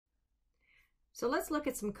So let's look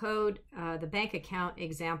at some code, the bank account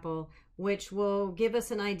example, which will give us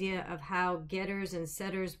an idea of how getters and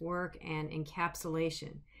setters work and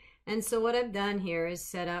encapsulation. And so what I've done here is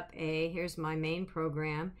set up here's my main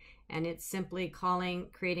program, and it's simply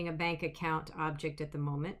creating a bank account object at the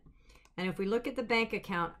moment. And if we look at the bank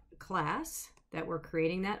account class that we're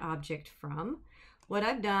creating that object from, what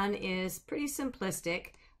I've done is pretty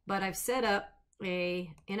simplistic, but I've set up in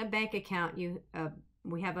a bank account,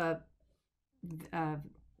 we have a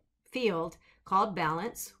field called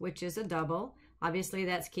balance, which is a double. Obviously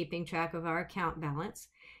that's keeping track of our account balance,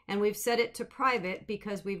 and we've set it to private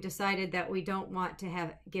because we've decided that we don't want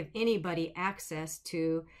to give anybody access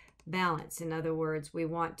to balance. In other words, we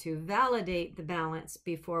want to validate the balance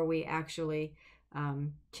before we actually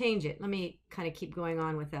change it. Let me kind of keep going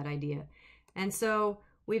on with that idea. And so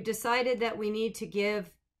we've decided that we need to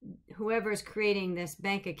give whoever's creating this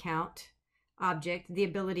bank account object the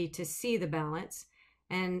ability to see the balance.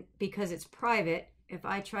 And because it's private, if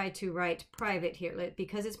I try to write private here,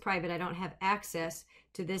 because it's private, I don't have access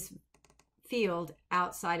to this field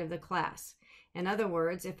outside of the class. In other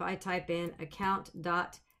words, if I type in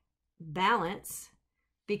account.balance,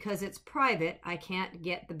 because it's private, I can't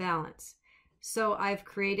get the balance. So I've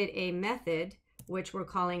created a method which we're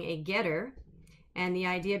calling a getter. And the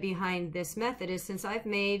idea behind this method is, since I've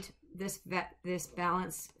made this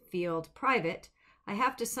balance field private, I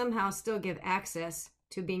have to somehow still give access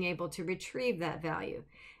to being able to retrieve that value.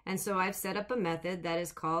 And so I've set up a method that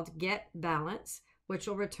is called getBalance, which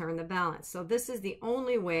will return the balance. So this is the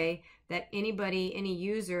only way that any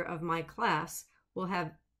user of my class will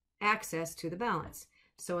have access to the balance.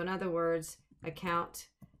 So in other words, account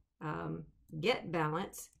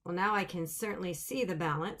getBalance, well, now I can certainly see the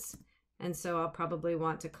balance. And so I'll probably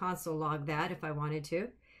want to console log that if I wanted to.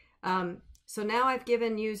 So now I've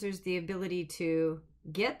given users the ability to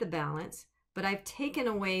get the balance, but I've taken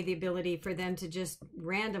away the ability for them to just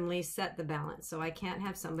randomly set the balance. So I can't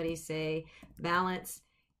have somebody say balance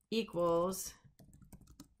equals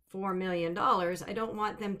 $4 million. I don't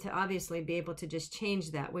want them to obviously be able to just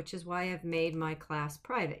change that, which is why I've made my class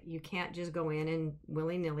private. You can't just go in and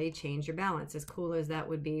willy-nilly change your balance, as cool as that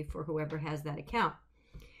would be for whoever has that account.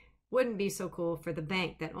 Wouldn't be so cool for the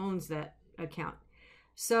bank that owns that account.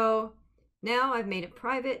 So now I've made it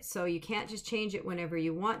private, so you can't just change it whenever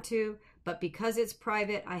you want to, but because it's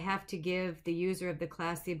private, I have to give the user of the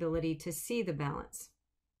class the ability to see the balance.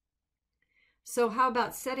 So how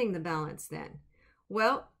about setting the balance then?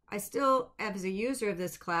 Well, I still, as a user of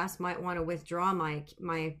this class, might want to withdraw my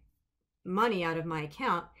money out of my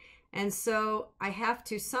account, and so I have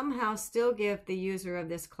to somehow still give the user of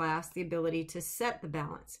this class the ability to set the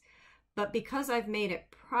balance. But because I've made it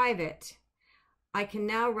private, I can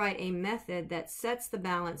now write a method that sets the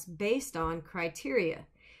balance based on criteria.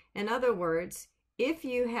 In other words, if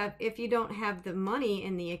you don't have the money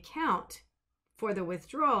in the account for the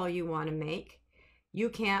withdrawal you want to make, you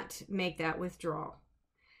can't make that withdrawal.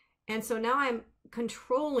 And so now I'm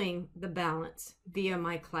controlling the balance via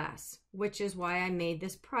my class, which is why I made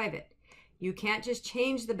this private. You can't just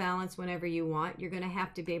change the balance whenever you want. You're going to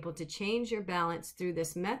have to be able to change your balance through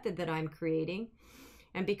this method that I'm creating.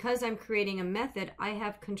 And because I'm creating a method, I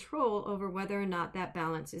have control over whether or not that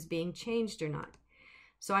balance is being changed or not.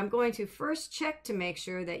 So I'm going to first check to make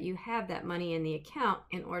sure that you have that money in the account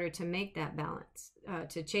in order to make that balance,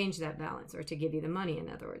 to change that balance, or to give you the money, in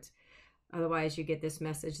other words. Otherwise, you get this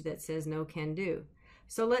message that says no can do.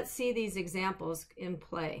 So let's see these examples in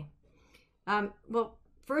play. Well,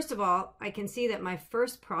 first of all, I can see that my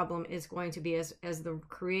first problem is going to be, as the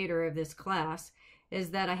creator of this class,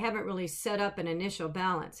 is that I haven't really set up an initial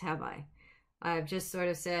balance, have I? I've just sort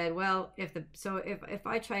of said, well, if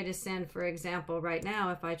I try to send, for example, right now,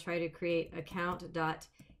 if I try to create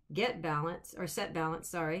account.getBalance, or set balance,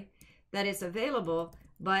 sorry, that it's available,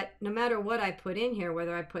 but no matter what I put in here,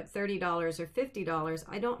 whether I put $30 or $50,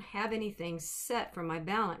 I don't have anything set for my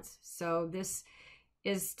balance. So this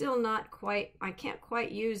is still not quite, I can't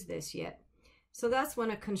quite use this yet. So that's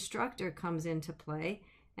when a constructor comes into play,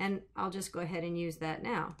 and I'll just go ahead and use that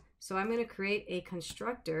now. So I'm going to create a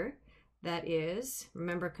constructor that is,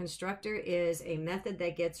 remember, constructor is a method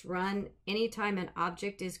that gets run anytime an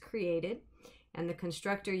object is created, and the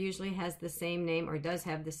constructor usually has the same name, or does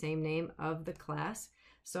have the same name, of the class.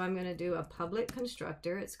 So I'm going to do a public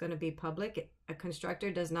constructor. It's going to be public. A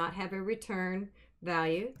constructor does not have a return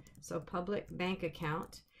value, so public bank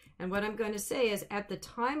account. And what I'm going to say is, at the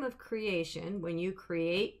time of creation, when you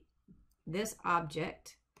create this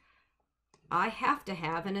object, I have to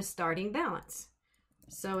have a starting balance.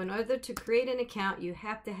 So in order to create an account, you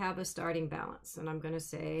have to have a starting balance. And I'm going to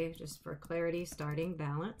say, just for clarity, starting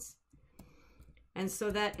balance. And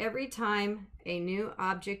so that every time a new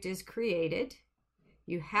object is created,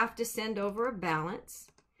 you have to send over a balance,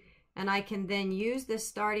 and I can then use this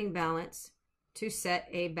starting balance to set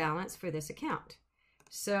a balance for this account.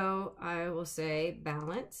 So I will say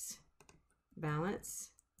balance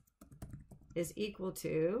is equal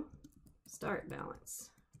to start balance.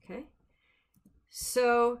 Okay,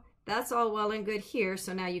 so that's all well and good here.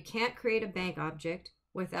 So now you can't create a bank object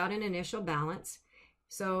without an initial balance.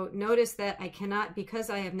 So notice that I cannot, because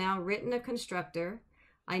I have now written a constructor,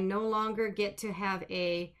 I no longer get to have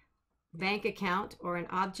a bank account or an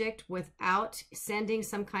object without sending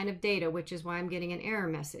some kind of data, which is why I'm getting an error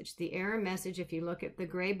message. The error message, if you look at the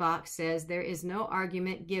gray box, says there is no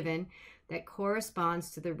argument given that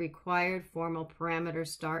corresponds to the required formal parameter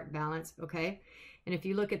start balance, okay? And if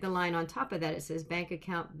you look at the line on top of that, it says bank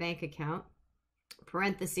account,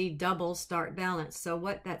 parenthesis, double start balance. So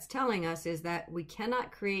what that's telling us is that we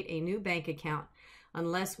cannot create a new bank account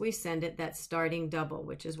unless we send it that starting double,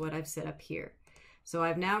 which is what I've set up here. So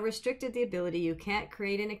I've now restricted the ability. You can't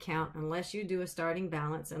create an account unless you do a starting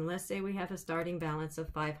balance, and let's say we have a starting balance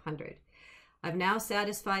of 500. I've now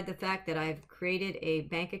satisfied the fact that I've created a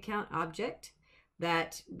bank account object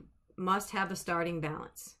that must have a starting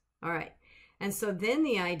balance. All right. And so then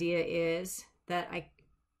the idea is that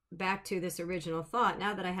back to this original thought,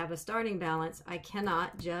 now that I have a starting balance, I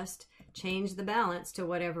cannot just change the balance to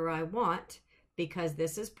whatever I want because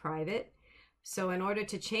this is private. So in order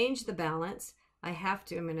to change the balance, I have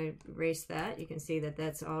to, I'm going to erase that. You can see that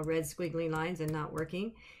that's all red squiggly lines and not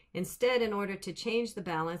working. Instead, in order to change the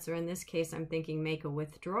balance, or in this case, I'm thinking make a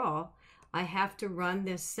withdrawal, I have to run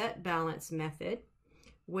this set balance method,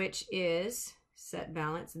 which is set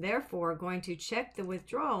balance, therefore going to check the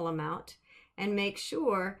withdrawal amount and make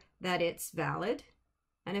sure that it's valid.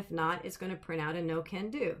 And if not, it's going to print out a no can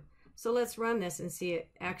do. So let's run this and see it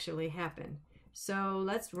actually happen. So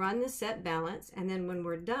let's run the set balance, and then when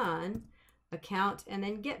we're done, account and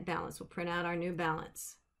then get balance will print out our new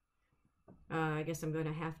balance. I guess I'm going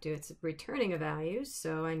to have to, it's returning a value,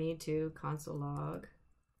 so I need to console log,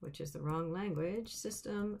 which is the wrong language,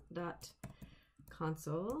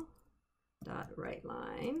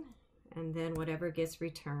 system.console.writeLine, and then whatever gets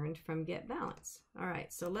returned from get balance. All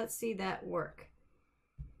right, so let's see that work.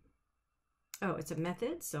 Oh, it's a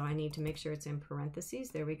method, so I need to make sure it's in parentheses.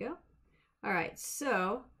 There we go. All right,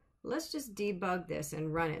 so let's just debug this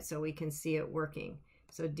and run it so we can see it working.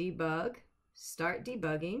 So debug, start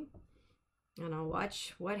debugging, and I'll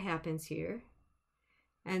watch what happens here.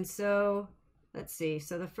 And so let's see.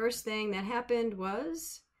 So the first thing that happened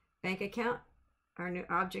was bank account. Our new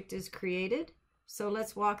object is created. So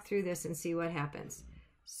let's walk through this and see what happens.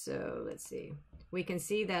 So let's see. We can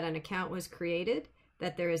see that an account was created,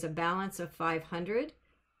 that there is a balance of 500.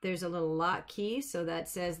 There's a little lock key, so that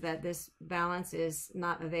says that this balance is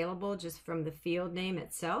not available just from the field name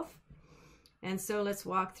itself. And so let's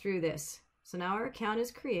walk through this. So now our account is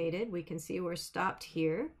created. We can see we're stopped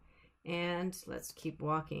here, and let's keep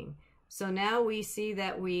walking. So now we see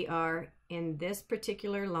that we are in this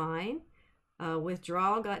particular line.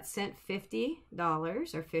 Withdrawal got sent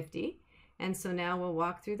 $50 or 50. And so now we'll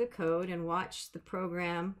walk through the code and watch the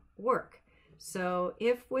program work. So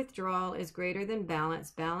if withdrawal is greater than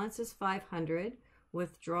balance, balance is 500,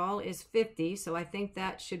 withdrawal is 50, so I think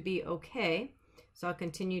that should be okay. So I'll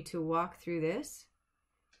continue to walk through this.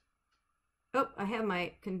 Oh, I have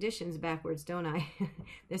my conditions backwards, don't I?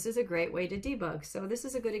 This is a great way to debug. So this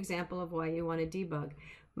is a good example of why you want to debug.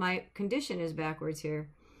 My condition is backwards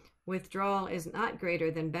here. Withdrawal is not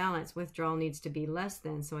greater than balance. Withdrawal needs to be less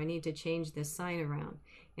than, so I need to change this sign around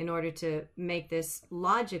in order to make this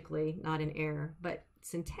logically not an error, but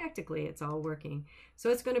syntactically it's all working. So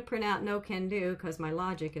it's going to print out no can do because my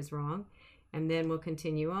logic is wrong, and then we'll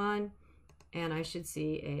continue on, and I should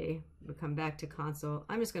see we'll come back to console.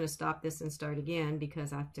 I'm just going to stop this and start again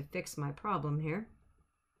because I have to fix my problem here.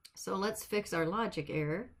 So let's fix our logic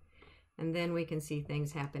error, and then we can see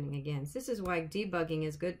things happening again. So this is why debugging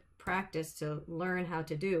is good practice to learn how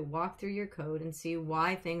to do. Walk through your code and see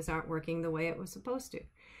why things aren't working the way it was supposed to.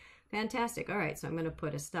 Fantastic. All right, so I'm going to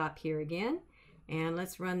put a stop here again, and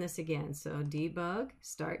let's run this again. So debug,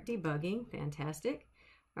 start debugging. Fantastic.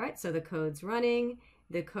 All right, so the code's running.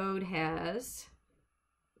 The code has,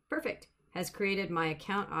 perfect, has created my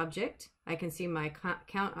account object. I can see my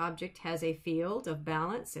account object has a field of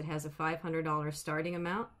balance. It has a $500 starting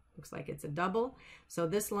amount. Looks like it's a double. So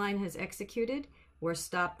this line has executed. We're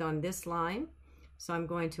stopped on this line. So I'm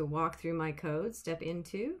going to walk through my code, step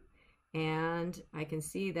into, and I can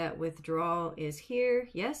see that withdrawal is here.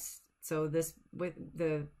 Yes, so this with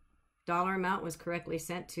the dollar amount was correctly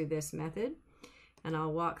sent to this method. And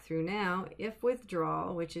I'll walk through now. If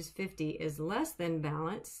withdrawal, which is 50, is less than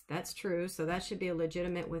balance, that's true, so that should be a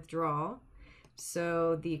legitimate withdrawal.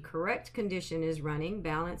 So the correct condition is running.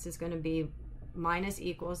 Balance is going to be minus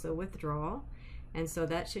equals the withdrawal, and so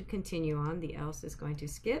that should continue on. The else is going to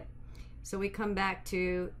skip. So we come back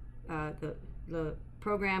to the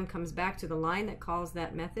program comes back to the line that calls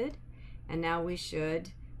that method, and now we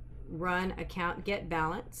should run account get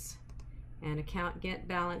balance. And account get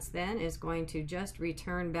balance then is going to just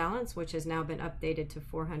return balance, which has now been updated to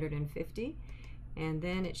 450, and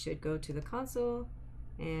then it should go to the console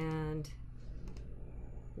and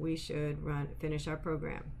we should finish our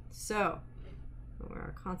program. So where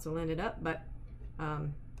our console ended up, but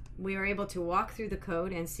we are able to walk through the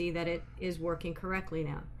code and see that it is working correctly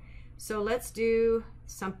now. So let's do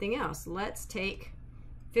something else. Let's take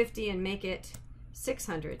 50 and make it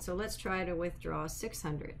 600. So let's try to withdraw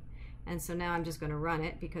 600. And so now I'm just going to run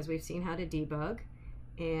it because we've seen how to debug.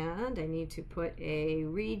 And I need to put a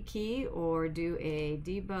read key or do a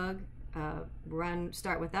debug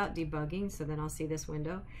start without debugging, so then I'll see this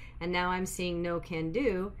window. And now I'm seeing no can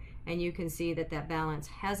do, and you can see that that balance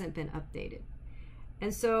hasn't been updated.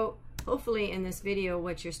 And so hopefully in this video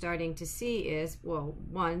what you're starting to see is, well,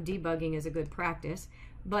 one, debugging is a good practice,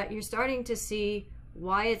 but you're starting to see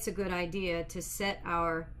why it's a good idea to set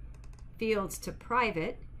our fields to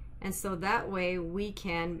private, and so that way we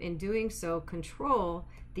can, in doing so, control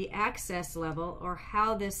the access level or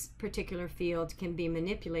how this particular field can be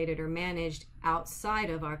manipulated or managed outside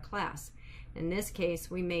of our class. In this case,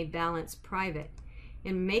 we made balance private.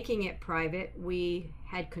 In making it private, we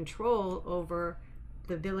had control over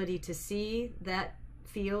the ability to see that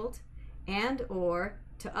field and or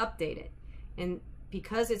to update it. And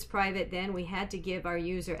because it's private, then we had to give our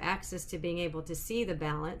user access to being able to see the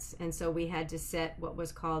balance, and so we had to set what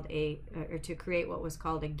was called to create what was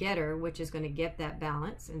called a getter, which is going to get that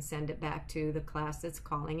balance and send it back to the class that's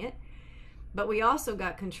calling it. But we also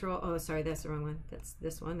got control, oh sorry, that's the wrong one, that's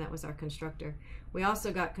this one, that was our constructor. We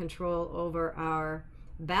also got control over our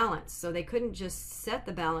balance, so they couldn't just set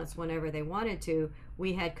the balance whenever they wanted to.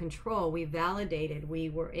 We had control, we validated, we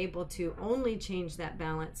were able to only change that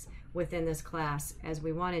balance within this class as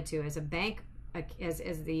we wanted to. As a bank,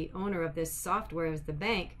 as the owner of this software, as the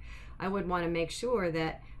bank, I would want to make sure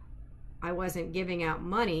that I wasn't giving out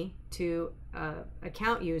money to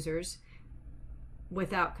account users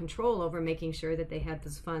without control over making sure that they had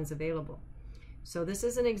those funds available. So this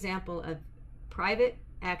is an example of private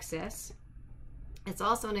access. It's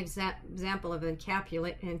also an example of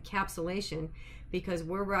encapsulation, because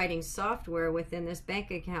we're writing software within this bank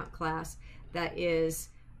account class that is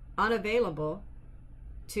unavailable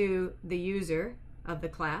to the user of the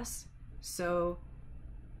class. So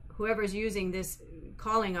whoever's using this,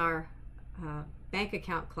 calling our bank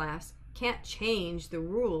account class, can't change the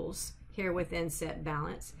rules here within set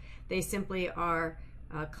balance. They simply are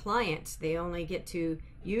clients. They only get to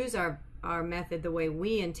use our method the way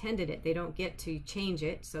we intended it. They don't get to change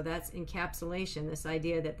it. So that's encapsulation, this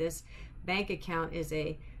idea that this bank account is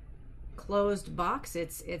a closed box.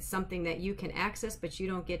 It's something that you can access but you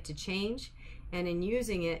don't get to change, and in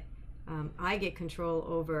using it I get control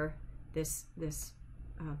over this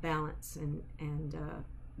balance and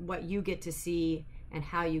what you get to see and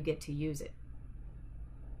how you get to use it.